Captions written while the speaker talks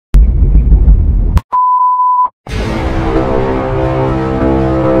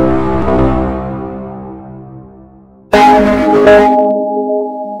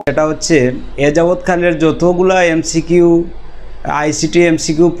এটা হচ্ছে এ যাবৎকালের যতগুলা এমসিকিউ আইসিটি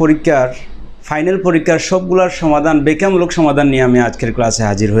এমসিকিউ পরীক্ষার ফাইনাল পরীক্ষার সবগুলোর সমাধান ব্যাখ্যামূলক সমাধান নিয়ে আমি আজকের ক্লাসে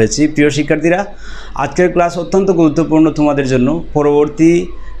হাজির হয়েছি। প্রিয় শিক্ষার্থীরা, আজকের ক্লাস অত্যন্ত গুরুত্বপূর্ণ তোমাদের জন্য। পরবর্তী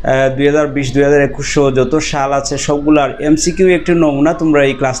 2020-2021 যত সাল আছে সবগুলার এমসিকিউ একটি নমুনা তোমরা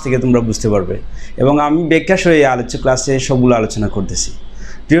এই ক্লাস থেকে তোমরা বুঝতে পারবে, এবং আমি ব্যাখ্যা সহ এই আলোচ্য ক্লাসে সবগুলো আলোচনা করতেছি।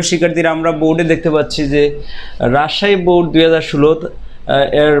 প্রিয় শিক্ষার্থীরা, আমরা বোর্ডে দেখতে পাচ্ছি যে রাজশাহী বোর্ড 2016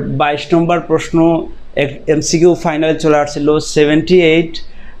 এর 22 নম্বর প্রশ্ন এমসিকিউ ফাইনাল চলে আসছিল 78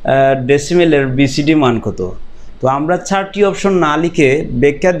 ডেসিমেলের বিসিডি মান কত। তো আমরা 4টি অপশন না লিখে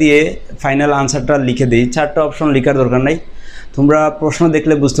ব্যাখ্যা দিয়ে ফাইনাল আনসারটা লিখে দিই। 4টা অপশন লেখার দরকার নাই, তোমরা প্রশ্ন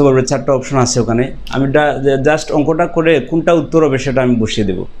দেখলে বুঝতে পারবে 4টা অপশন আছে ওখানে। আমি জাস্ট অঙ্কটা করে কোনটা উত্তর হবে সেটা আমি বসিয়ে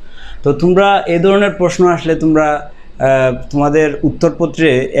দেব। তো তোমরা এই ধরনের প্রশ্ন আসলে তোমরা তোমাদের উত্তরপত্রে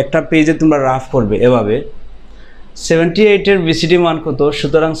একটা পেজে তোমরা রাফ করবে এভাবে 78 এর বিসিডি মান কত।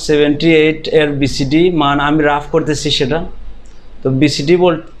 সুতরাং 78 এর বিসিডি মান আমি রাফ করতেছি সেটা। তো বিসিডি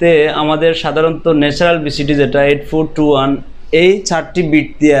বলতে আমাদের সাধারণত ন্যাচারাল বিসিডি যেটা 8421, এই 4টি বিট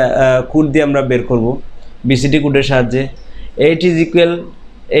দিয়ে কোড দিয়ে আমরা বের করব বিসিডি কোডের সাহায্যে। 8 =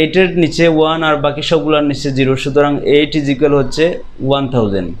 8 এর নিচে 1 আর বাকি সবগুলোর নিচে 0, সুতরাং 8 = হচ্ছে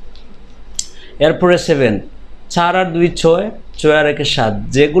 1000। এরপরে 7, 4 আর 2 6, 6 আর 1 7,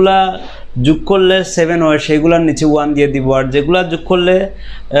 যেগুলা যোগ করলে 7 হয় সেগুলোর নিচে 1 দিয়ে দিব, আর যেগুলা যোগ করলে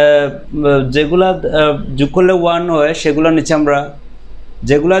 1 হয় সেগুলোর নিচে আমরা,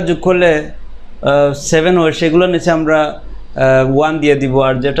 যেগুলা যোগ করলে 7 হয় সেগুলোর নিচে আমরা 1 দিয়ে দিব,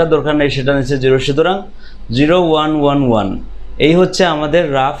 আর যেটা দরকার নেই সেটা নিচে 0। সুতরাং 0 1 1 1, এই হচ্ছে আমাদের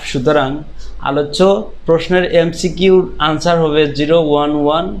রাফ। সুতরাং আলোচ্য প্রশ্নের এমসিকিউর আনসার হবে 0 1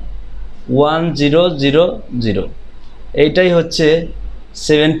 1 1 0 0 0। এইটাই হচ্ছে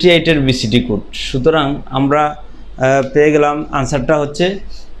 78 এর বিসিডি কোড। সুতরাং আমরা পেয়ে গেলাম আনসারটা হচ্ছে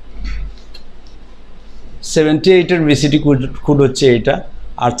 78 এর বিসিডি কোড হচ্ছে এইটা।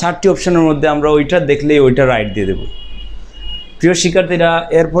 আর 4টি অপশনের মধ্যে আমরা ওইটা দেখলেই ওইটা রাইট দিয়ে দেব। প্রিয় শিক্ষার্থীরা,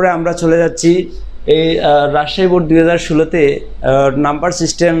 এরপরে আমরা চলে যাচ্ছি এই রাজশাহী বোর্ড 2016-তে নাম্বার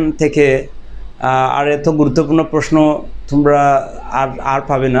সিস্টেম থেকে আর এত গুরুত্বপূর্ণ প্রশ্ন তোমরা আর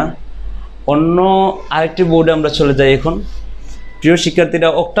পাবে না। অন্য আরেকটি বোর্ডে আমরা চলে যাই এখন। প্রিয় শিক্ষার্থীরা,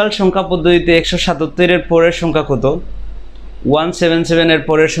 অক্টাল সংখ্যা পদ্ধতিতে 177 এর পরের সংখ্যা কত, 177 এর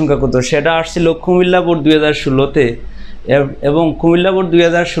পরের সংখ্যা কত, সেটা আসছিল কুমিল্লা বোর্ড 2016-তে, এবং কুমিল্লা বোর্ড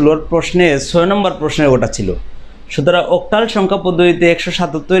 2016-র প্রশ্নে 6 নম্বর প্রশ্নে ওটা ছিল। সুতরাং অক্টাল সংখ্যা পদ্ধতিতে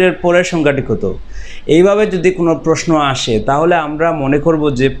 177 এর পরের সংখ্যাটি কত। এইভাবে যদি কোনো প্রশ্ন আসে তাহলে আমরা মনে করব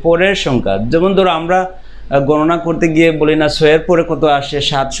যে পরের সংখ্যা, যেমন ধরো আমরা গণনা করতে গিয়ে বলি না 6 এর পরে কত আসে,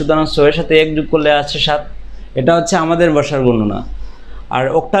 7, সুতরাং 6 এর সাথে 1 যোগ করলে আসছে 7। এটা হচ্ছে আমাদের ভাষার গণনা। আর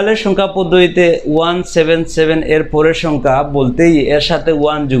অক্টালের সংখ্যা পদ্ধতিতে 177 এর পরের সংখ্যা বলতেই এর সাথে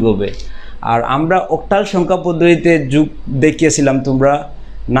 1 যোগ হবে। আর আমরা অক্টাল সংখ্যা পদ্ধতিতে যোগ দেখিয়েছিলাম, তোমরা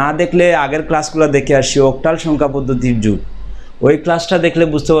না দেখলে আগের ক্লাসগুলো দেখে আসি অক্টাল সংখ্যা পদ্ধতির যোগ। ওই ক্লাসটা দেখলে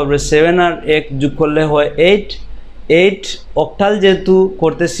বুঝতে পারবে 7 আর 1 যোগ করলে হয় 8। অক্টাল যেহেতু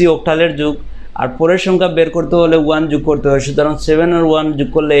করতেছি অক্টালের যোগ, আর পরের সংখ্যা বের করতে হলে 1 যোগ করতে হয়। সুতরাং 7 আর 1 যোগ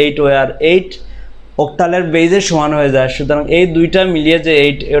করলে 8 হয়, আর 8 অক্টালের বেজের সমান হয়ে যায়। সুতরাং এই দুইটা মিলিয়ে যে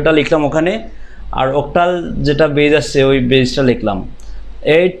 8, এটা লিখলাম ওখানে, আর অক্টাল যেটা বেজ আসছে ওই বেজটা লিখলাম।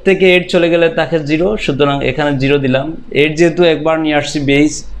 8 থেকে 8 চলে গেলে তাকে 0, সুতরাং এখানে 0 দিলাম। 8 যেহেতু একবার নিয়ে আসছি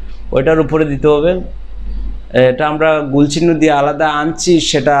বেজ, ওইটার উপরে দিতে হবে। এটা আমরা গুলচিহ্ন দিয়ে আলাদা আনছি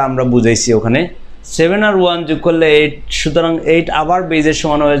সেটা আমরা বুঝাইছি ওখানে। 7 আর 1 যোগ করলে 8, সুতরাং 8 আবার বেজের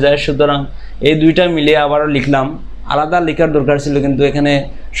সমান হয়ে যায়। সুতরাং এই দুইটা মিলিয়ে আবারও লিখলাম, আলাদা লেখার দরকার ছিল কিন্তু এখানে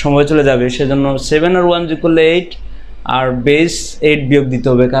সময় চলে যাবে, সেজন্য 7 আর 1 যোগ করলে 8, আর বেস 8 বিয়োগ দিতে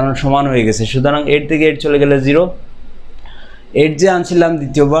হবে কারণ সমান হয়ে গেছে। সুতরাং 8 থেকে 8 চলে গেলে 0। 8 যে আনছিলাম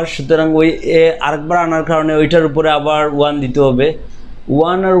দ্বিতীয়বার, সুতরাং ওই আরেকবার আনার কারণে ওইটার উপরে আবার 1 দিতে হবে।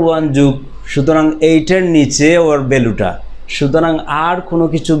 1 আর 1 যোগ, সুতরাং 8 এর নিচে ওর ভ্যালুটা, সুতরাং আর কোনো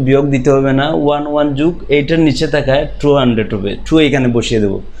কিছু বিয়োগ দিতে হবে না। 1 1 যোগ 8 এর নিচে থাকায় 200 হবে, 2 এখানে বসিয়ে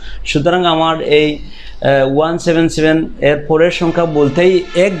দেব। সুতরাং আমার এই 177 এর পরের সংখ্যা বলতেই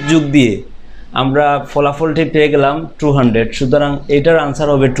 1 যোগ দিয়ে আমরা ফলাফলটি পেয়ে গেলাম 200। সুতরাং এটার আনসার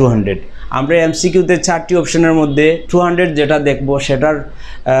হবে 200। আমরা এমসিকিউতে 4টি অপশনের মধ্যে 200 যেটা দেখব সেটার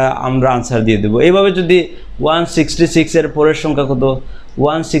আমরা আনসার দিয়ে দেব। এইভাবে যদি 166 এর পরের সংখ্যা কত,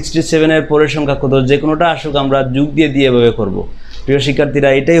 167 এর পরের সংখ্যা কত, যে কোনোটা আসুক আমরা যোগ দিয়ে এভাবে করব। প্রিয় শিক্ষার্থীরা,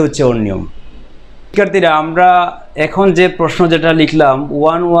 এটাই হচ্ছে ওর নিয়ম। শিক্ষার্থীরা, আমরা এখন যে প্রশ্ন যেটা লিখলাম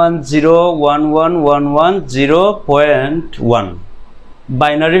 1101111.0.1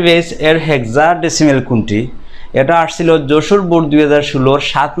 বাইনারি বেস এর হেক্সাডেসিমেল কোনটি। এটা আসছিল যশোর বোর্ড 2016-র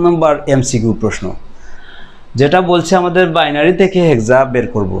 7 নম্বর এমসিকিউ প্রশ্ন। যেটা বলছে আমাদের বাইনারি থেকে হেক্সা বের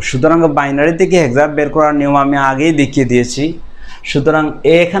করব। সুতরাং বাইনারি থেকে হেক্সা বের করার নিয়ম আমি আগেই দেখিয়ে দিয়েছি। সুতরাং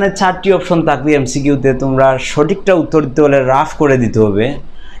এখানে 4টি অপশন থাকবে এমসিকিউতে, তোমরা সঠিকটা উত্তর দিতে হলে রাফ করে দিতে হবে।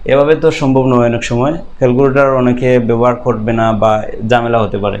 এভাবে তো সম্ভব নয়, অনেক সময় ক্যালকুলেটর অনেকে ব্যবহার করবে না বা ঝামেলা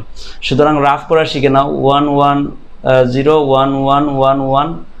হতে পারে। সুতরাং রাফ করা শিখে নাও।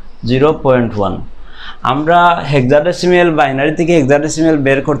 110111110.1। আমরা হেক্সাডেসিমেল বাইনারি থেকে হেক্সাডেসিমেল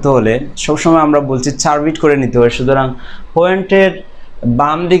বের করতে হলে সবসময় আমরা বলছি 4 বিট করে নিতে হয়। সুতরাং পয়েন্টের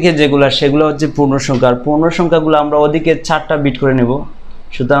বাম দিকে যেগুলো সেগুলো হচ্ছে পূর্ণ সংখ্যা, আর পূর্ণ সংখ্যাগুলো আমরা ওদিকে 4টা বিট করে নেব।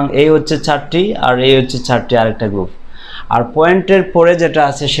 সুতরাং এই হচ্ছে 4টি আর এই হচ্ছে 4টি আরেকটা গ্রুপ। আর পয়েন্টের পরে যেটা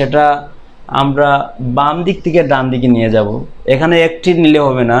আছে সেটা আমরা বাম দিক থেকে ডান দিকে নিয়ে যাব। এখানে একটি নিলে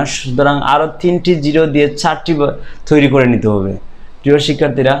হবে না, সুতরাং আরও 3টি জিরো দিয়ে 4টি তৈরি করে নিতে হবে প্রিয়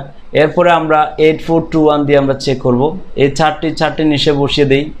শিক্ষার্থীরা। এরপরে আমরা 8421 দিয়ে আমরা চেক করব। এই 4টি নিচে বসিয়ে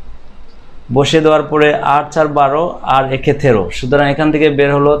দেই। বসিয়ে দেওয়ার পরে 8 4 12 আর 1 13, সুতরাং এখান থেকে বের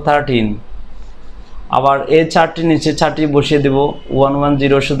হলো 13। আবার এই 4টি নিচে 4টি বসিয়ে দেব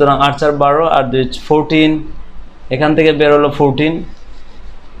 110, সুতরাং 8 4 12 আর 2 14, এখান থেকে বের হলো 14।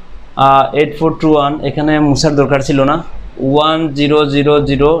 8421 এখানে মুছার দরকার ছিল না।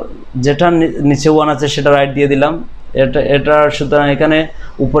 1000, যেটা নিচে 1 আছে সেটা রাইট দিয়ে দিলাম। এটা সুতরাং এখানে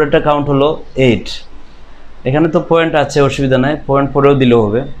উপরেরটা কাউন্ট হলো 8। এখানে তো পয়েন্ট আছে, অসুবিধা নাই, পয়েন্ট পরেও দিলেও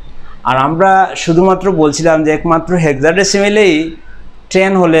হবে। আর আমরা শুধুমাত্র বলছিলাম যে একমাত্র হেক্সাডেসিমেলেই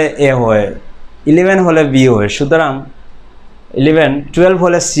 10 হলে এ হয়, 11 হলে বি হয়। সুতরাং 11, 12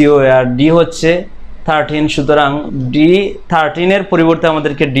 হলে সি হয়, আর ডি হচ্ছে 13। সুতরাং ডি 13-এর পরিবর্তে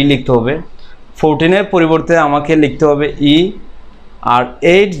আমাদেরকে ডি লিখতে হবে, 14-এর পরিবর্তে আমাকে লিখতে হবে ই, আর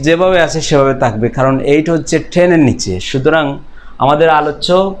 8 যেভাবে আছে সেভাবে থাকবে, কারণ 8 হচ্ছে 10-এর নিচে। সুতরাং আমাদের আলোচ্য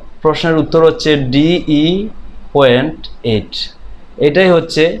প্রশ্নের উত্তর হচ্ছে DE.8। এটাই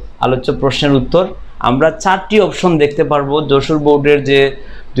হচ্ছে আলোচ্য প্রশ্নের উত্তর। আমরা 4টি অপশন দেখতে পারবো। যশোর বোর্ডের যে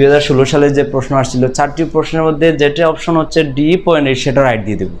 2016 সালে যে প্রশ্ন আসছিল, 4টি প্রশ্নের মধ্যে যেটা অপশন হচ্ছে DE.8 সেটা রাইট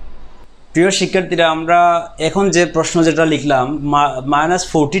দিয়ে দেব। প্রিয় শিক্ষার্থীরা, আমরা এখন যে প্রশ্ন যেটা লিখলাম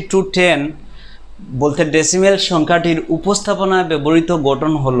 -40 to 10 বলতে ডেসিমেল সংখ্যাটির উপস্থাপনায় ব্যবহৃত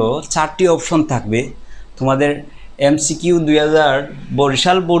গঠন হলো 4টি অপশন থাকবে। তোমাদের এমসিকিউ 2000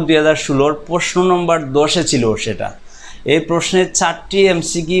 বরিশাল বোর্ড 2016 প্রশ্ন নম্বর 10-এ ছিল সেটা। এই প্রশ্নের 4টি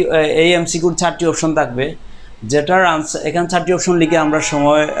এমসিকিউ, এই এমসিকিউর 4টি অপশন থাকবে, যেটার আনসার এখানে 4টি অপশন লিখে আমরা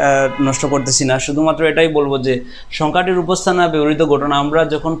সময় নষ্ট করতেছি না। শুধুমাত্র এটাই বলবো যে সংখ্যাটির উপস্থাপনায় ব্যবহৃত গঠন আমরা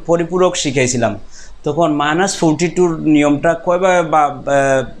যখন পরিপূরক শিখাইছিলাম তখন -42 নিয়মটা কয়ভাবে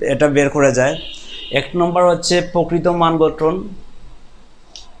এটা বের করে যায়। 1 নম্বর হচ্ছে প্রকৃত মান গঠন,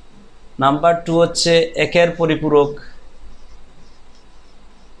 নাম্বার 2 হচ্ছে 1-এর পরিপূরক,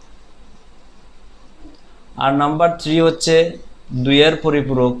 আর নাম্বার 3 হচ্ছে 2-এর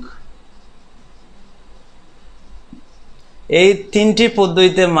পরিপূরক। এই 3টি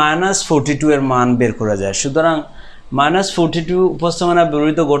পদ্ধতিতে -42 এর মান বের করা যায়। সুতরাং -42 উপস্থাপনায়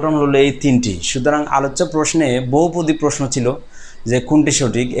ব্যবহৃত গঠন হলো এই 3টি। সুতরাং আলোচ্য প্রশ্নে বহুপদী প্রশ্ন ছিল যে কোনটি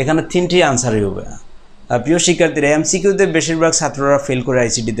সঠিক, এখানে 3টি আনসারই হবে। প্রিয় শিক্ষার্থীরা, এমসিকিউতে বেশিরভাগ ছাত্ররা ফেল করে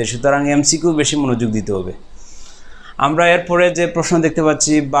আইসিটিতে, সুতরাং এমসিকিউ বেশি মনোযোগ দিতে হবে। আমরা এরপরে যে প্রশ্ন দেখতে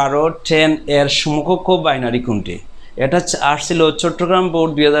পাচ্ছি 12 10 এর সমকক্ষ বাইনারি কোনটি, এটা আসছিল চট্টগ্রাম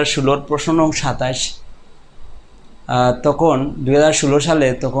বোর্ড 2016 প্রশ্ন নং 27। তখন 2016 সালে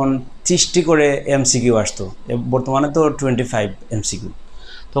তখন 30টি করে এমসিকিউ আসতো, বর্তমানে তো 25 এমসিকিউ,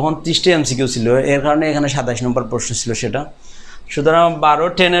 তখন 30টি এমসিকিউ ছিল, এর কারণে এখানে 27 নম্বর প্রশ্ন ছিল সেটা। সুতরাং 12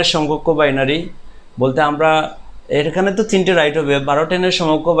 10 এর সমকক্ষ বাইনারি বলতে আমরা এখানে তো 3টে রাইট হবে। 12 10 এর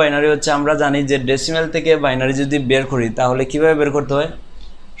সমকক্ষ বাইনারি হচ্ছে, আমরা জানি যে ডেসিমেল থেকে বাইনারি যদি বের করি তাহলে কিভাবে বের করতে হয়।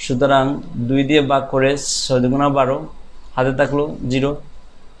 সুতরাং 2 দিয়ে ভাগ করে 6 দুগুণা 12, হাতে থাকলো 0,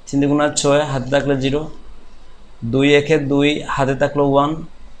 3 দুগুণা 6, হাতে থাকলে 0, 2 1 2, হাতে থাকলো 1,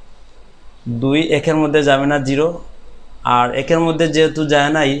 2 1-এর মধ্যে যাবে না 0, আর 1-এর মধ্যে যেহেতু যায়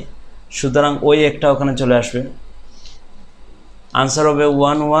নাই সুতরাং ওই একটা ওখানে চলে আসবে, আনসার হবে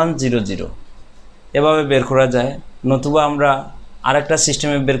 1100। এভাবে বের করা যায়। নতুবা আমরা আরেকটা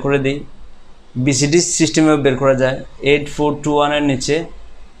সিস্টেমে বের করে দিই, বিসিডি সিস্টেমে বের করা যায়। 8421-এর নিচে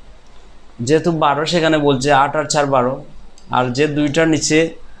যেহেতু 12 সেখানে বলছে 8 আর 4 12, আর যে 2টার নিচে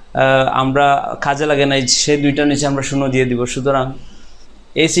আমরা কাজে লাগে নাই সেই 2টার নিচে আমরা 0 দিয়ে দিব। সুতরাং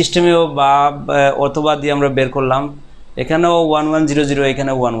এই সিস্টেমেও বা অথবা দিয়ে আমরা বের করলাম, এখানেও 1100,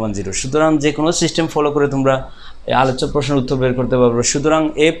 এখানে 110। সুতরাং যে কোনো সিস্টেম ফলো করে তোমরা আলোচ্য প্রশ্নের উত্তর বের করতে পারবো। সুতরাং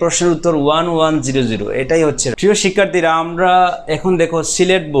এই প্রশ্নের উত্তর 1100, এটাই হচ্ছে। প্রিয় শিক্ষার্থীরা, আমরা এখন দেখো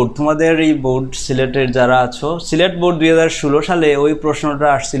সিলেট বোর্ড, তোমাদের এই বোর্ড সিলেটের যারা আছো, সিলেট বোর্ড 2016 সালে ওই প্রশ্নটা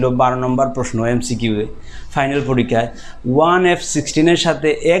আসছিল 12 নম্বর প্রশ্ন এমসিকিউয়ে ফাইনাল পরীক্ষায়। 1F16-এর সাথে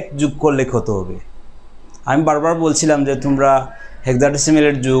 1 যোগ করলে কত হবে। আমি বারবার বলছিলাম যে তোমরা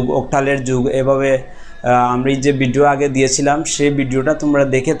হেক্সাডেসিমেলের যুগ, অক্টালের যুগ এভাবে আমি যে ভিডিও আগে দিয়েছিলাম সেই ভিডিওটা তোমরা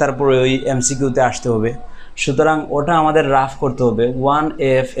দেখে তারপরে ওই এমসিকিউতে আসতে হবে। সুতরাং ওটা আমাদের রাফ করতে হবে।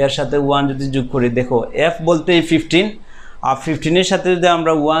 1f এর সাথে 1 যদি যোগ করি, দেখো f বলতেই 15, আর 15 এর সাথে যদি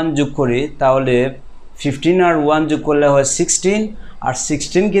আমরা 1 যোগ করি তাহলে 15 আর 1 যোগ করলে হয় 16, আর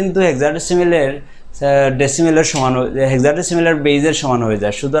 16 কিন্তু হেক্সাডেসিমেলের ডেসিমেলের সমান, হেক্সাডেসিমেলের বেজের সমান হয়ে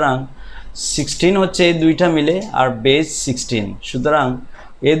যায়। সুতরাং 16 হচ্ছে এই দুইটা মিলে আর বেজ 16, সুতরাং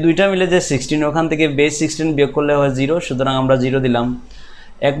এই দুইটা মিলে যে 16 ওখান থেকে বেজ 16 বিয়োগ করলে হয় 0, সুতরাং আমরা 0 দিলাম।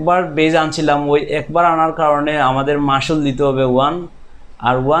 একবার বেজ আনছিলাম, ওই একবার আনার কারণে আমাদের মাসুল দিতে হবে 1,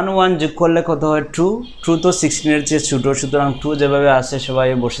 আর 1 যোগ করলে কত হয় 2, 2 তো 16 এর চেয়ে ছোটো, সুতরাং 2 যেভাবে আসে সবাই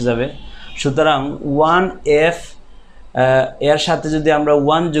বসে যাবে। সুতরাং 1f এর সাথে যদি আমরা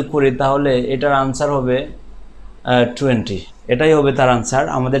 1 যোগ করি তাহলে এটার আনসার হবে 20, এটাই হবে তার আনসার।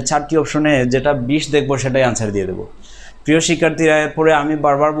 আমাদের 4টি অপশনে যেটা 20 দেখবো সেটাই আনসার দিয়ে দেবো। প্রিয় শিক্ষার্থীরা, এরপরে আমি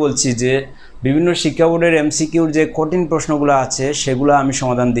বারবার বলছি যে বিভিন্ন শিক্ষা বোর্ডের এমসিকিউর যে কঠিন প্রশ্নগুলো আছে সেগুলো আমি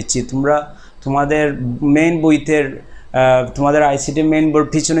সমাধান দিচ্ছি। তোমরা তোমাদের মেইন বইতে, তোমাদের আইসিটি মেইন বোর্ড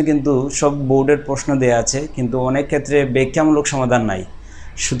পিছনে কিন্তু সব বোর্ডের প্রশ্ন দেওয়া আছে, কিন্তু অনেক ক্ষেত্রে ব্যাখ্যামূলক সমাধান নাই।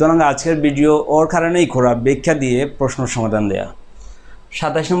 সুতরাং আজকের ভিডিও ওর কারণেই করা, ব্যাখ্যা দিয়ে প্রশ্ন সমাধান দেয়া।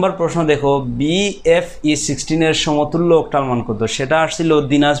 27 নম্বর প্রশ্ন দেখো, BFE 16 এর সমতুল্য অক্টাল মান কত? সেটা আসছিল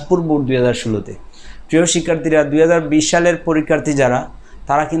দিনাজপুর বোর্ড 2016-তে। প্রিয় শিক্ষার্থীরা, 2020 সালের পরীক্ষার্থী যারা,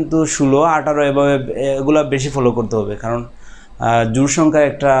 তারা কিন্তু 16, 18 এভাবে এগুলো বেশি ফলো করতে হবে, কারণ জোড় সংখ্যা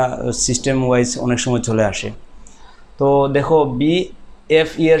একটা সিস্টেম ওয়াইজ অনেক সময় চলে আসে। তো দেখো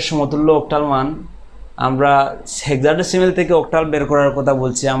BFE এর সমতুল্য অক্টাল মান, আমরা হেক্সাডেসিমেল থেকে অক্টাল বের করার কথা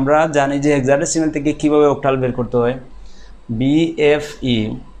বলছি। আমরা জানি যে হেক্সাডেসিমেল থেকে কিভাবে অক্টাল বের করতে হয়। BFE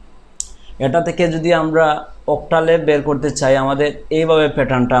এটা থেকে যদি আমরা অক্টালে বের করতে চাই, আমাদের এইভাবে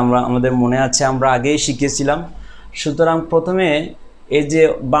প্যাটার্নটা আমাদের মনে আছে, আমরা আগেই শিখেছিলাম। সুতরাং প্রথমে এই যে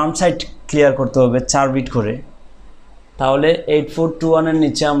বাম সাইড ক্লিয়ার করতে হবে 4 বিট করে, তাহলে 8421 এর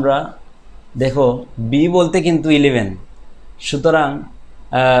নিচে আমরা দেখো B বলতে কিন্তু 11, সুতরাং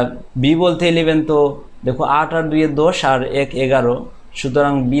B বলতে 11, তো দেখো 8 আর 2 10 আর 1 11,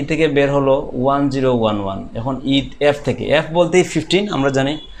 সুতরাং B থেকে বের হলো 1011। এখন F থেকে, F বলতেই 15 আমরা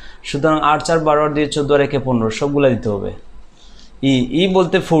জানি, সুতরাং 8 4 12 আর 2 14 আর 1 15 সবগুলো দিতে হবে। E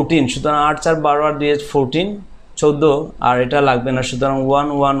বলতে 14, সুতরাং 8 4 12 আর 2 14 14, আর এটা লাগবে না, সুতরাং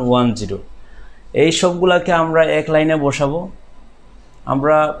 1110। এই সবগুলাকে আমরা এক লাইনে বসাবো।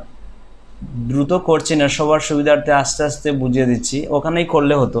 আমরা দ্রুত করছি না, সবার সুবিধার্থে আস্তে আস্তে বুঝিয়ে দিচ্ছি, ওখানেই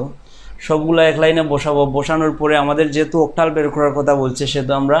করলে হতো। সবগুলো এক লাইনে বসাবো। বসানোর পরে আমাদের যেহেতু অক্টাল বের করার কথা বলছে,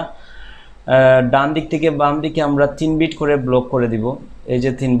 সেহেতু আমরা ডান দিক থেকে বাম দিকে আমরা 3 বিট করে ব্লক করে দিব। এই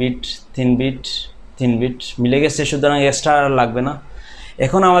যে 3 বিট 3 বিট 3 বিট মিলে গেছে, সুতরাং এক্সট্রা আর লাগবে না।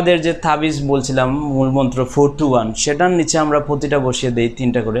 এখন আমাদের যে তাবিজ বলছিলাম মূলমন্ত্র 4 to 1, সেটার নিচে আমরা প্রতিটা বসিয়ে দেই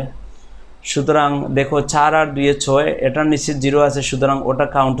 3টা করে। সুতরাং দেখো 4 আর 2 6, এটার নিচে 0 আছে, সুতরাং ওটা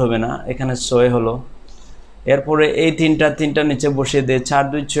কাউন্ট হবে না, এখানে 6 হলো। এরপরে এই 3টা নিচে বসিয়ে দেয় 4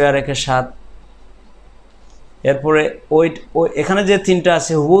 2 6 আর 1 7। এরপরে ওই এখানে যে 3টা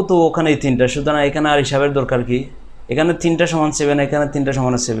আছে হুবহু তো ওখানে এই 3টা, সুতরাং এখানে আর হিসাবের দরকার কি, এখানে 3টা সমান 7, এখানে 3টা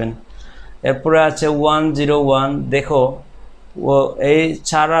সমান 7। এরপরে আছে 101, দেখো ও এই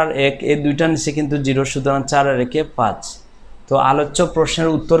 4 আর 1 এই দুইটার নিচে কিন্তু 0, সুতরাং 4 আর 1 5। তো আলোচ্য প্রশ্নের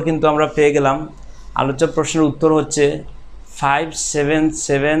উত্তর কিন্তু আমরা পেয়ে গেলাম। আলোচ্য প্রশ্নের উত্তর হচ্ছে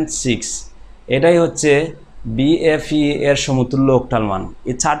 5776, এটাই হচ্ছে BFE এর সমতুল্য অক্টাল মান।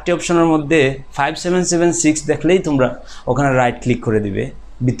 এই 4টি অপশনের মধ্যে 5776 দেখলেই তোমরা ওখানে রাইট ক্লিক করে দিবে,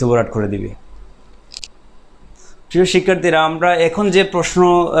 বৃত্ত ভরাট করে দিবে। প্রিয় শিক্ষার্থীরা, আমরা এখন যে প্রশ্ন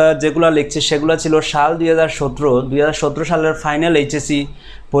যেগুলো লিখছি সেগুলো ছিল সাল 2017 সালের ফাইনাল HSC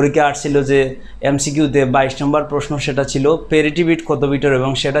পরীক্ষা আসছিল যে MCQতে 22 নম্বর প্রশ্ন, সেটা ছিল প্যারিটি বিট কত বিটের,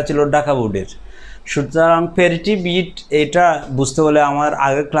 এবং সেটা ছিল ঢাকা বোর্ডের। সুতরাং প্যারিটি বিট এটা বুঝতে হলে আমার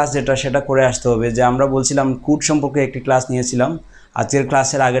আগের ক্লাস যেটা সেটা করে আসতে হবে। যে আমরা বলছিলাম কোড সম্পর্কে একটি ক্লাস নিয়েছিলাম আজকের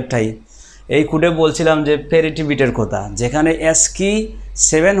ক্লাসের আগেরটাই, এই কোডে বলছিলাম যে প্যারিটি বিটের কথা, যেখানে ASCII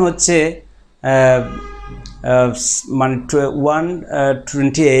 7 হচ্ছে মানে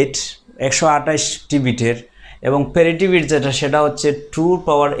 128টি বিটের, এবং প্যারিটি বিট যেটা সেটা হচ্ছে 2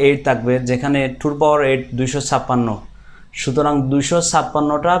 পাওয়ার 8 থাকবে, যেখানে 2 পাওয়ার 8 256। সুতরাং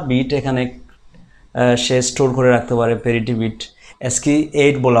 256টা বিট এখানে সে স্টোর করে রাখতে পারে, প্যারিটি বিট ASCII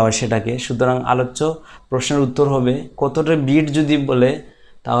 8 বলা হয় সেটাকে। সুতরাং আলোচ্য প্রশ্নের উত্তর হবে কতটা বিট যদি বলে,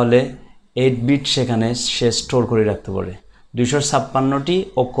 তাহলে 8 বিট সেখানে সে স্টোর করে রাখতে পারে, 256টি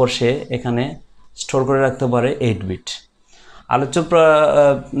অক্ষর সে এখানে স্টোর করে রাখতে পারে 8 বিট। আলোচ্য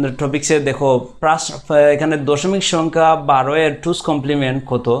টপিক্সে দেখো এখানে দশমিক সংখ্যা 12 এর 2's কমপ্লিমেন্ট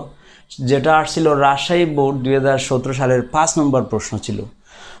কত, যেটা আসছিল রাজশাহী বোর্ড 2017 সালের 5 নম্বর প্রশ্ন ছিল।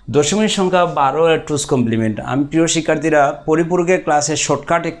 দশমিক সংখ্যা 12 এর টুস কমপ্লিমেন্ট। আমি প্রিয় শিক্ষার্থীরা পরিপূরকের ক্লাসে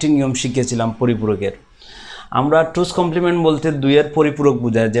শর্টকাট একটি নিয়ম শিখিয়েছিলাম পরিপূরকের। আমরা টুস কমপ্লিমেন্ট বলতে 2 এর পরিপূরক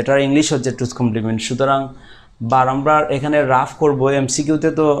বোঝায়, যেটা ইংলিশ হচ্ছে টুস কমপ্লিমেন্ট। সুতরাং আমরা এখানে রাফ করব, এমসিকিউতে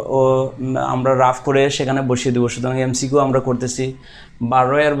তো আমরা রাফ করে সেখানে বসিয়ে দেবো। সুতরাং এমসিকিউ আমরা করতেছি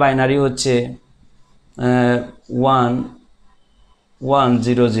 12 এর বাইনারি হচ্ছে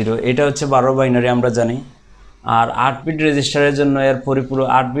 1100, এটা হচ্ছে 12 বাইনারি আমরা জানি। আর 8 বিট রেজিস্টারের জন্য এর পরিপূরক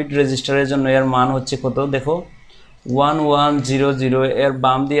 8 বিট রেজিস্টারের জন্য এর মান হচ্ছে কত দেখো 1100, এর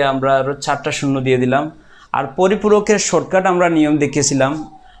বাম দিয়ে আমরা আরও 4টা শূন্য দিয়ে দিলাম। আর পরিপূরকের শর্টকাট আমরা নিয়ম দেখিয়েছিলাম,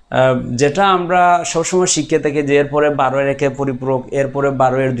 যেটা আমরা সবসময় শিখে থাকি যে এরপরে 12 এর 1 এর পরিপূরক, এরপরে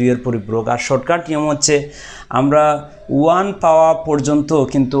 12 এর 2 এর পরিপূরক। আর শর্টকাট নিয়ম হচ্ছে আমরা 1 পাওয়া পর্যন্ত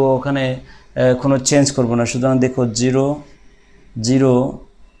কিন্তু ওখানে কোনো চেঞ্জ করব না। সুতরাং দেখো 0 0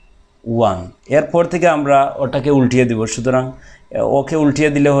 1, এরপর থেকে আমরা ওটাকে উল্টিয়ে দিব। সুতরাং ওকে উল্টিয়ে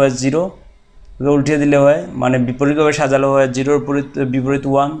দিলে হয় 0, ওকে উল্টিয়ে দিলে হয় মানে বিপরীতভাবে সাজালো হয় 0 এর বিপরীত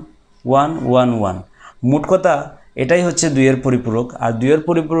 1 1 1 1। মোট কথা এটাই হচ্ছে 2 এর পরিপূরক। আর 2 এর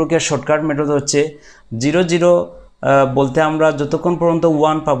পরিপূরকের শর্টকাট মেথড হচ্ছে 0 0 বলতে আমরা যতক্ষণ পর্যন্ত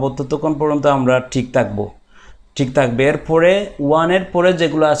 1 পাবো ততক্ষণ পর্যন্ত আমরা ঠিক থাকবে। এরপরে 1 এর পরে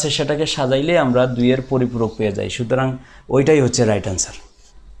যেগুলো আছে সেটাকে সাজাইলে আমরা 2 এর পরিপূরক পেয়ে যাই। সুতরাং ওইটাই হচ্ছে রাইট অ্যান্সার।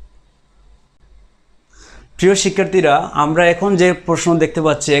 প্রিয় শিক্ষার্থীরা, আমরা এখন যে প্রশ্ন দেখতে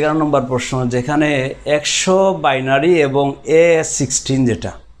পাচ্ছি 11 নম্বর প্রশ্ন, যেখানে 100 বাইনারি এবং A16,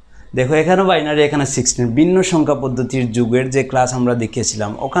 যেটা দেখো এখানে বাইনারি এখানে 16, ভিন্ন সংখ্যা পদ্ধতির যুগের যে ক্লাস আমরা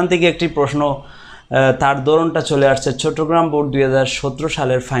দেখিয়েছিলাম ওখান থেকে একটি প্রশ্ন, তার ধরনটা চলে আসছে চট্টগ্রাম বোর্ড 2017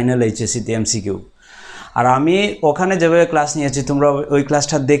 সালের ফাইনাল এইচএসসিতে এমসিকিউ। আর আমি ওখানে যেভাবে ক্লাস নিয়েছি তোমরা ওই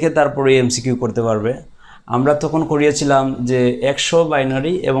ক্লাসটা দেখে তারপরে এমসিকিউ করতে পারবে। আমরা তখন করিয়েছিলাম যে 100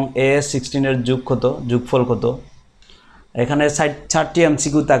 বাইনারি এবং A16 এর যোগফল কত। এখানে 4টি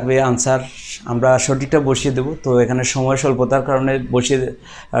এমসিকিউ থাকবে, আনসার আমরা সঠিকটা বসিয়ে দেব। তো এখানে সময় স্বল্পতার কারণে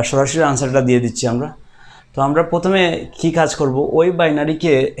সরাসরি আনসারটা দিয়ে দিচ্ছি আমরা। তো আমরা প্রথমে কি কাজ করব, ওই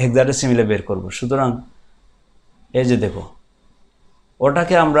বাইনারিকে হেক্সাডেসিমেলে বের করব। সুতরাং এই যে দেখো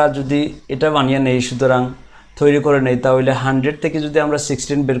ওটাকে আমরা যদি এটা বানিয়ে নেই, সুতরাং তৈরি করে নেই, তাহলে 100 থেকে যদি আমরা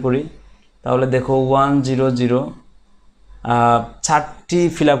 16 বের করি তাহলে দেখো 100, 4টি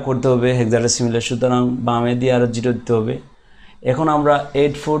ফিল আপ করতে হবে হেক্সাডেসিমেলে। সুতরাং বামে দিয়ে আরও 0 দিতে হবে। এখন আমরা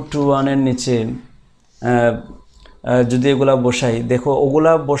 8421 এর নিচে যদি এগুলা বসাই, দেখো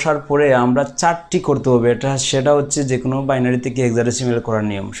ওগুলা বসার পরে আমরা 4টি করতে হবে, সেটা হচ্ছে যে কোনো বাইনারি থেকে হেক্সাডেসিমেল করার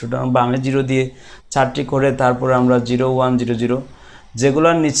নিয়ম। সুতরাং বামে 0 দিয়ে 4টি করে তারপরে আমরা 0100,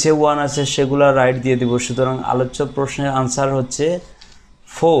 যেগুলোর নিচে 1 আছে সেগুলো রাইট দিয়ে দিব। সুতরাং আলোচ্য প্রশ্নের আনসার হচ্ছে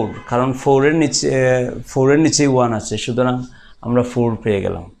 4, কারণ 4 এর নিচেই 1 আছে। সুতরাং আমরা 4 পেয়ে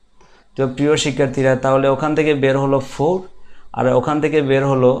গেলাম। তো প্রিয় শিক্ষার্থীরা, তাহলে ওখান থেকে বের হলো 4 আর ওখান থেকে বের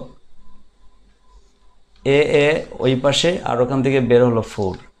হলো এ ওই পাশে, আর ওখান থেকে বের হলো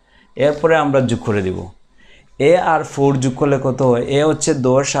 4। এরপরে আমরা যোগ করে দিব। এ আর 4 যোগ করলে কত হয়? এ হচ্ছে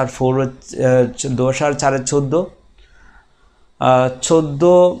 10 আর 4 হচ্ছে 10 আর 4 14।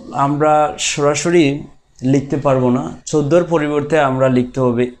 14 আমরা সরাসরি লিখতে পারবো না, 14 পরিবর্তে আমরা লিখতে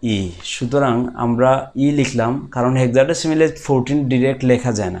হবে ই। সুতরাং আমরা ই লিখলাম, কারণ হেক্সাডেসিমেলে 14 ডিরেক্ট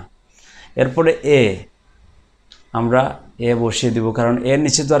লেখা যায় না। এরপরে আমরা বসিয়ে দিব, কারণ এর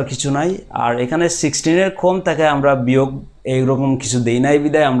নিচে তো আর কিছু নাই। আর এখানে 16 এর কম থাকে, আমরা বিয়োগ এইরকম কিছু দেই নাই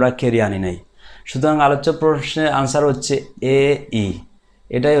বিদায় আমরা ক্যারি আনি নাই। সুতরাং আলোচ্য প্রশ্নের আনসার হচ্ছে ই,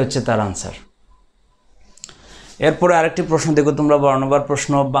 এটাই হচ্ছে তার আনসার। এরপরে আরেকটি প্রশ্ন দেখো তোমরা, 12 নম্বর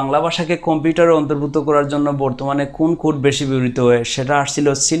প্রশ্ন, বাংলা ভাষাকে কম্পিউটারে অন্তর্ভুক্ত করার জন্য বর্তমানে কোন কোড বেশি ব্যবহৃত হয়? সেটা আসছিল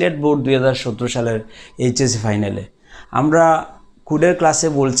সিলেট বোর্ড 2017 সালের এইচএসসি ফাইনালে। আমরা কোডের ক্লাসে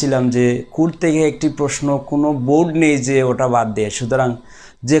বলছিলাম যে কোড থেকে একটি প্রশ্ন, কোনো বোর্ড নেই যে ওটা বাদ দেয়। সুতরাং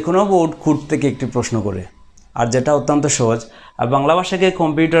যে কোনো বোর্ড কোড থেকে একটি প্রশ্ন করে, আর যেটা অত্যন্ত সহজ। আর বাংলা ভাষাকে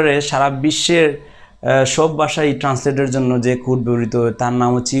কম্পিউটারে সারা বিশ্বের সব ভাষায় ট্রান্সলেটের জন্য যে কোড ব্যবহৃত হয় তার নাম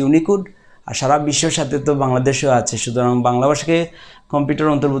হচ্ছে ইউনিকোড। আর সারা বিশ্বের সাথে তো বাংলাদেশেও আছে। সুতরাং বাংলা ভাষাকে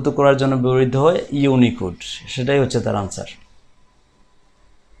কম্পিউটার অন্তর্ভুক্ত করার জন্য ব্যবহৃত হয় ইউনিকোড, সেটাই হচ্ছে তার আনসার।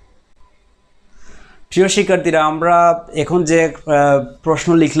 প্রিয় শিক্ষার্থীরা, আমরা এখন যে প্রশ্ন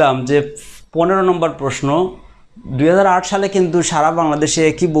লিখলাম যে 15 নম্বর প্রশ্ন, 2008 সালে কিন্তু সারা বাংলাদেশে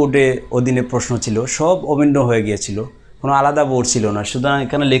একই বোর্ডে অধীনে প্রশ্ন ছিল, সব অভিন্ন হয়ে গিয়েছিল, কোনো আলাদা বোর্ড ছিল না। সুতরাং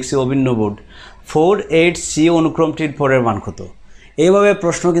এখানে লিখছি অভিন্ন বোর্ড। 4-8C অনুক্রমটির পরের মান কত? এইভাবে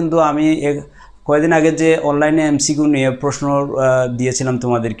প্রশ্ন কিন্তু আমি কয়েকদিন আগে যে অনলাইনে এমসিকিউ নিয়ে প্রশ্ন দিয়েছিলাম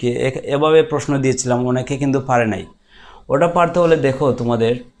তোমাদেরকে, এভাবে প্রশ্ন দিয়েছিলাম, অনেকে কিন্তু পারে নাই। ওটা পারতে হলে দেখো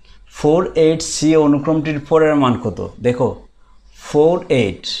তোমাদের 4-8C অনুক্রমটির পরের মান কত। দেখো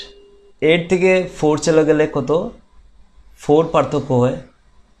 4-8 8 থেকে 4 চলে গেলে কত 4 পার্থক্য হয়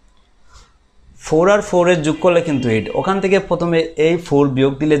 4 আর 4 এর যোগ করলে কিন্তু 8 ওখান থেকে প্রথমে এই 4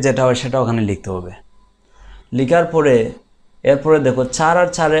 বিয়োগ দিলে যেটা হয় সেটা ওখানে লিখতে হবে লেখার পরে এরপরে দেখো 4 আর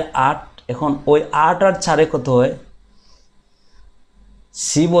 4 এ 8 এখন ওই 8 আর 4 এ কত হয়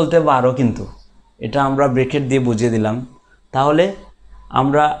সি বলতে 12 কিন্তু এটা আমরা ব্র্যাকেট দিয়ে বুঝিয়ে দিলাম তাহলে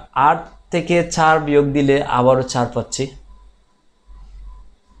আমরা 8 থেকে 4 বিয়োগ দিলে আবারও 4 পাচ্ছি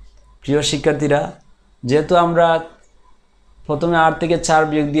প্রিয় শিক্ষার্থীরা যেহেতু আমরা প্রথমে 8 থেকে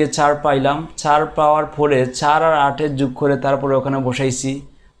 4 বিয়োগ দিয়ে 4 পাইলাম 4 পাওয়ার পরে 4 আর 8 এর যোগ করে তারপরে ওখানে বসাইছি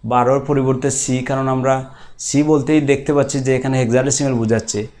 12 এর পরিবর্তে সি কারণ আমরা সি বলতেই দেখতে পাচ্ছি যে এখানে হেক্সাডেসিমাল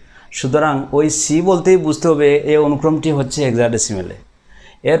বোঝাচ্ছে সুতরাং ওই সি বলতেই বুঝতে হবে এই অনুক্রমটি হচ্ছে হেক্সাডেসিমালে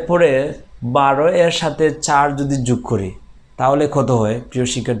এরপরে 12 এর সাথে 4 যদি যোগ করি তাহলে কত হয় প্রিয়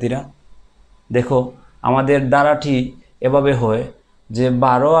শিক্ষার্থীরা দেখো আমাদের দ্বারাটি এভাবে হয় যে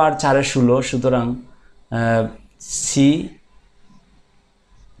 12 আর 4 এ 16 সুতরাং সি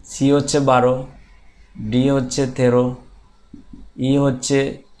সি হচ্ছে 12 ডি হচ্ছে 13 ই হচ্ছে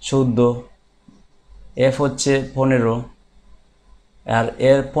 14 এফ হচ্ছে 15 আর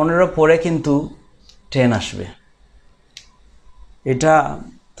এর 15 পরে কিন্তু 10 আসবে এটা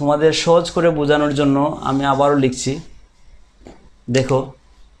তোমাদের সহজ করে বোঝানোর জন্য আমি আবারও লিখছি দেখো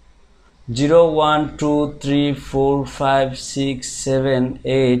 0 1 2 3 4 5 6 7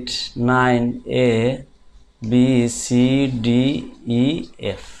 8 9 a b c d e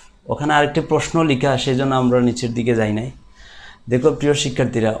f ওখানে আরেকটি প্রশ্ন লেখা সেজন্য আমরা নিচের দিকে যাই নাই দেখো প্রিয়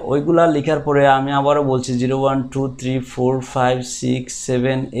শিক্ষার্থীরা ওইগুলা লেখার পরে আমি আবারও বলছি 0 1 2 3 4 5 6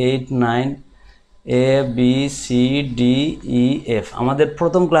 7 8 9 a b c d e f আমাদের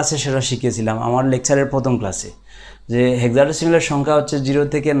প্রথম ক্লাসে সেটা শিখেছিলাম আমার লেকচারের প্রথম ক্লাসে যে হেক্সাডেসিমালের সংখ্যা হচ্ছে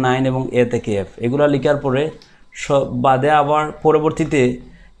 0 থেকে 9 এবং a থেকে f এগুলা লেখার পরে সব বাদে আবার পরবর্তীতে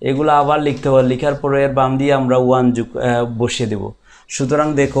এগুলো আবার লিখতে হবে লেখার পরে এর বাম দিয়ে আমরা 1 যোগ বসিয়ে দেব সুতরাং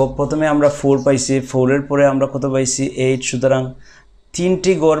দেখো প্রথমে আমরা 4 পাইছি 4 এর পরে আমরা কত পাইছি 8 সুতরাং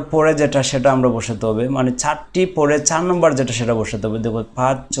তিনটি গড় পরে যেটা সেটা আমরা বসাতে হবে মানে 4টি পরে 4 নম্বর যেটা সেটা বসাতে হবে দেখো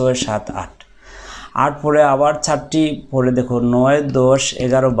 5 6 7 8 8 পরে আবার 4টি পরে দেখো 9 10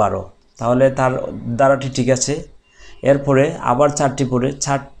 11 12 তাহলে তার দ্বারাটি ঠিক আছে এরপরে আবার 4টি পরে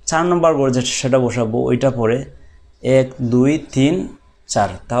 4 নম্বর গড় যেটা সেটা বসাবো ওইটা পরে 1 2 3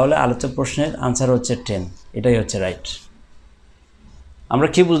 4 তাহলে আলোচ্য প্রশ্নের आंसर হচ্ছে 10 এটাই হচ্ছে রাইট আমরা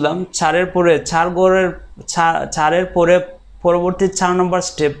কি বুঝলাম 4 এর পরে 4 গড়ের 4 এর পরে পরবর্তী 4 নম্বর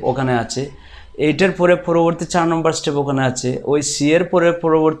স্টেপ ওখানে আছে 8 এর পরে পরবর্তী 4 নম্বর স্টেপ ওখানে আছে ওই সি এর পরে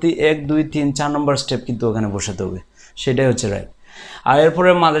পরবর্তী 1 2 3 4 নম্বর স্টেপ কিন্তু ওখানে বসাতে হবে সেটাই হচ্ছে রাইট আর এরপরে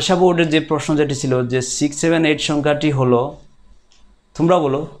মাদ্রাসা বোর্ডের যে প্রশ্ন যেটি ছিল যে 6 7 8 সংখ্যাটি হলো তোমরা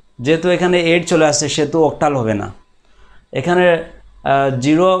বলো যেহেতু এখানে 8 চলে আসছে সেহেতু অক্টাল হবে না এখানে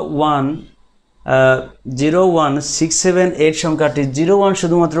 0 1 6 7 8 সংখ্যাটি 0 1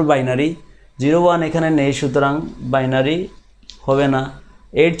 শুধুমাত্র বাইনারি 0 1 এখানে নেই সুতরাং বাইনারি হবে না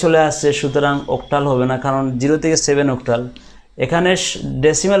 8 চলে আসছে সুতরাং অক্টাল হবে না কারণ 0 থেকে 7 অক্টাল এখানে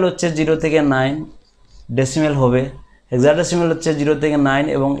ডেসিমাল হচ্ছে 0 থেকে 9 ডেসিমাল হবে হেক্সাডেসিমাল হচ্ছে 0 থেকে 9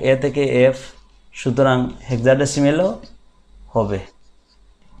 এবং a থেকে f সুতরাং হেক্সাডেসিমালও হবে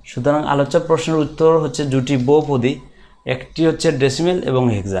সুতরাং আলোচ্য প্রশ্নের উত্তর হচ্ছে দুটি বহুপদী একটি হচ্ছে ডেসিমাল এবং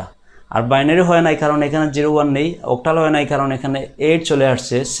হেক্সা আর বাইনারি হয় নাই কারণ এখানে 0 1 নেই অক্টাল হয় নাই কারণ এখানে 8 চলে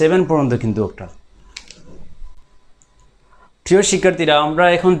আসছে 7 পর্যন্ত কিন্তু অক্টাল প্রিয় শিক্ষার্থীরা আমরা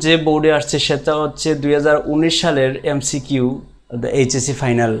এখন যে বোর্ডে আসছে সেটা হচ্ছে 2019 সালের এমসিকিউ এইচএসসি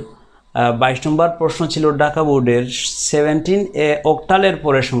ফাইনাল 22 নম্বর প্রশ্ন ছিল ঢাকা বোর্ডের 17 এ অক্টালের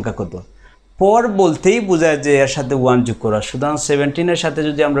পরের সংখ্যা কত পর বলতেই বোঝায় যে এর সাথে 1 যোগ করা সুতরাং 17 এর সাথে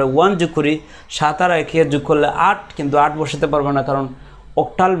যদি আমরা 1 যোগ করি 7 আর 1 এর যোগ করলে 8 কিন্তু 8 বসাতে পারবো না কারণ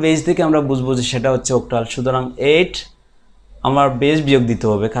অক্টাল বেজ থেকে আমরা বুঝবো যে সেটা হচ্ছে অক্টাল সুতরাং 8 আমার বেজ বিয়োগ দিতে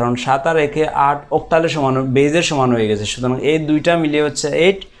হবে কারণ 7 আর 1 এ 8 অক্টালের সমান বেজের সমান হয়ে গেছে সুতরাং এই দুইটা মিলিয়ে হচ্ছে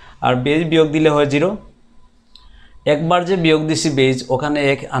 8 আর বেজ বিয়োগ দিলে হয় 0 একবার যে বিয়োগ দিছি বেজ ওখানে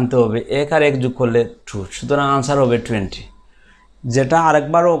 1 আনতে হবে 1 আর 1 যোগ করলে 2 সুতরাং आंसर হবে 20 যেটা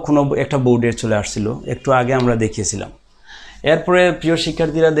আরেকবারও কোনো একটা বোর্ডে চলে আসছিল একটু আগে আমরা দেখিয়েছিলাম এরপরে প্রিয়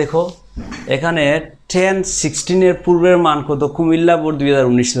শিক্ষার্থীরা দেখো এখানে 10 16 এর পূর্বের মান কত কুমিল্লা বোর্ড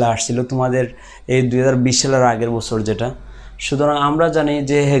 2019 সালে আসছিল তোমাদের এই 2020 সালের আগের বছর যেটা সুতরাং আমরা জানি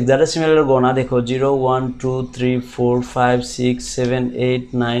যে হেক্সাডেসিমালের গণনা দেখো 0 1 2 3 4 5 6 7 8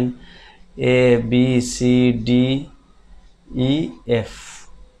 9 a b c d e f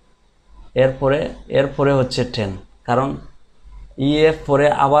এরপরে হচ্ছে 10 কারণ EF পরে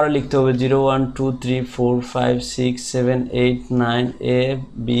আবার লিখতে হবে 0 1 2 3 4 5 6 7 8 9 A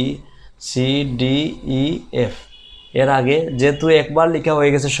B C D E F এর আগে যেহেতু একবার লেখা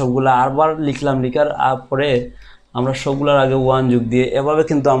হয়ে গেছে সবগুলো আরবার লিখলাম, লিখার পরে আমরা সবগুলোর আগে 1 যোগ দিয়ে এভাবে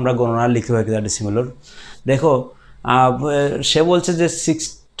কিন্তু আমরা গণনা লিখে হয়ে গেছে ডেসিমেলের। দেখো সে বলছে যে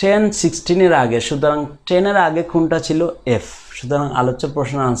 16 আগে, সুতরাং 10 আগে কোনটা ছিল? এফ। সুতরাং আলোচ্য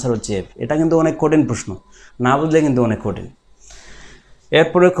প্রশ্নের আনসার হচ্ছে এফ। এটা কিন্তু অনেক কঠিন প্রশ্ন, না বুঝলে কিন্তু অনেক কঠিন।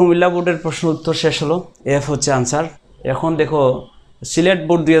 এরপরে কুমিল্লা বোর্ডের প্রশ্ন উত্তর শেষ হলো, এফ হচ্ছে আনসার। এখন দেখো সিলেট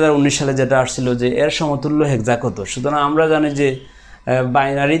বোর্ড 2019 সালে যেটা আসছিল যে এর সমতুল্য হেক্সা কত। সুতরাং আমরা জানি যে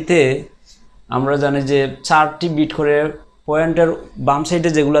বাইনারিতে আমরা জানি যে 4টি বিট করে পয়েন্টের বাম সাইডে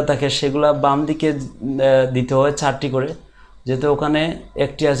যেগুলো থাকে সেগুলো বাম দিকে দিতে হয় 4টি করে, যেহেতু ওখানে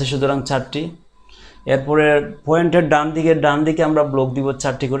একটি আছে সুতরাং 4টি। এরপরে পয়েন্টের ডান দিকে আমরা ব্লক দিব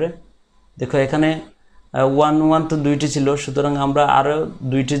 4টি করে। দেখো এখানে 1 1 তো 2টি ছিল, সুতরাং আমরা আরও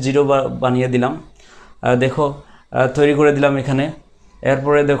 2টি 0 বানিয়ে দিলাম। দেখো তৈরি করে দিলাম এখানে।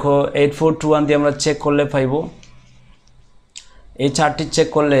 এরপরে দেখো 8 4 2 1 দিয়ে আমরা চেক করলে পাইব, এই 4টি চেক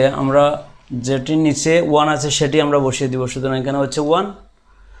করলে আমরা যেটি নিচে 1 আছে সেটি আমরা বসিয়ে দিব, সুতরাং এখানে হচ্ছে 1।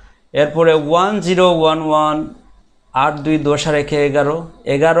 এরপরে 1 0 1 1 8 2 10 আর 1 11,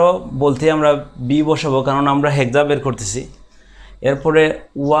 11 বলতে আমরা বি বসাবো কারণ আমরা হেক্সা বের করতেছি। এরপরে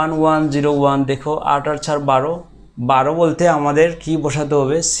 1 1 0 1, দেখো 8 আর 4 12, 12 বলতে আমাদের কি বসাতে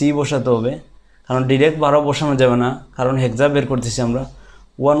হবে? সি বসাতে হবে, কারণ ডিরেক্ট 12 বসানো যাবে না কারণ হেক্সা বের করতেছি আমরা।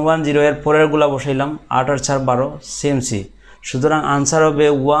 1 1 0 এর পরেরগুলা বসাইলাম, 8 আর 4 12, সেম সি। সুতরাং আনসার হবে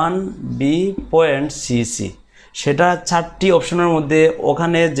 1 বি পয়েন্ট সি সি। সেটা 4টি অপশনের মধ্যে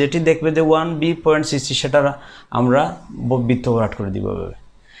ওখানে যেটি দেখবে যে 1 বি পয়েন্ট সি সি সেটা আমরা বৃত্ত ভরাট করে দিব।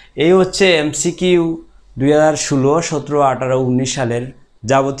 এই হচ্ছে এমসিকিউ 2016 17 18 19 সালের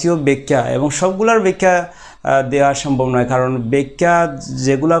যাবতীয় ব্যাখ্যা, এবং সবগুলোর ব্যাখ্যা দেওয়া সম্ভব নয় কারণ ব্যাখ্যা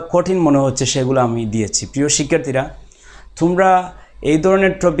যেগুলো কঠিন মনে হচ্ছে সেগুলো আমি দিয়েছি। প্রিয় শিক্ষার্থীরা, তোমরা এই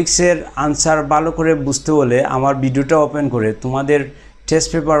ধরনের টপিক্সের আনসার ভালো করে বুঝতে হলে আমার ভিডিওটা ওপেন করে তোমাদের টেস্ট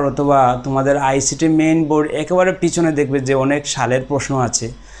পেপার অথবা তোমাদের আইসিটি মেইন বোর্ড একেবারে পিছনে দেখবে যে অনেক সালের প্রশ্ন আছে,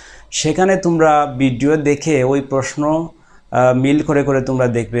 সেখানে তোমরা ভিডিও দেখে ওই প্রশ্ন মিল করে করে তোমরা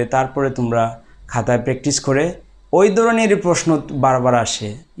দেখবে, তারপরে তোমরা খাতায় প্র্যাকটিস করে ওই ধরনেরই প্রশ্ন বারবার আসে,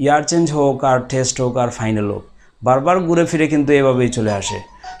 ইয়ার চেঞ্জ হোক আর টেস্ট হোক আর ফাইনাল হোক, বারবার ঘুরে ফিরে কিন্তু এভাবেই চলে আসে।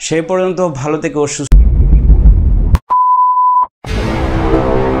 সেই পর্যন্ত ভালো থেকে সুস্থ